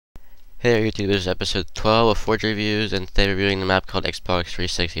Hey there YouTube, this is episode 12 of Forge Reviews, and today we're reviewing the map called Xbox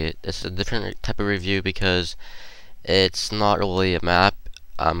 360. This is a different type of review because it's not really a map.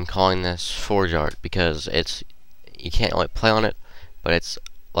 I'm calling this Forge art because you can't really play on it, but it's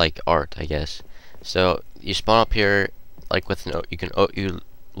like art, I guess. So you spawn up here, like with you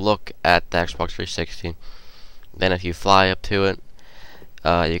look at the Xbox 360. Then if you fly up to it,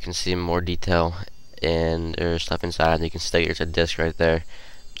 you can see more detail, and there's stuff inside. And you can see there's a disc right there.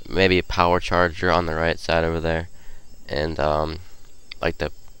 Maybe a power charger on the right side over there, and like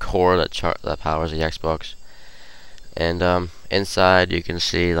the core that powers the Xbox. And inside you can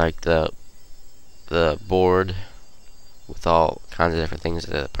see like the board with all kinds of different things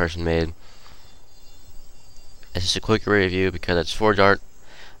that the person made. It's just a quick review because it's Forge art.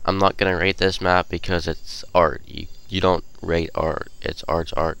 I'm not gonna rate this map because it's art. You don't rate art.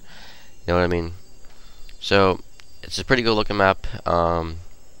 Art's art. You know what I mean? So it's a pretty good looking map.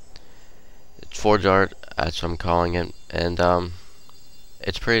 Forge art, that's what I'm calling it, and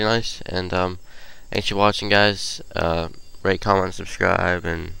it's pretty nice. And thanks for watching, guys. Rate, comment, subscribe,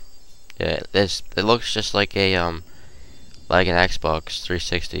 and yeah, it looks just like an Xbox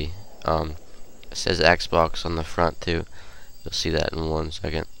 360. It says Xbox on the front too. You'll see that in 1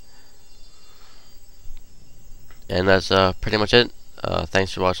 second. And that's pretty much it.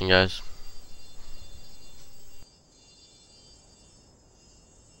 Thanks for watching, guys.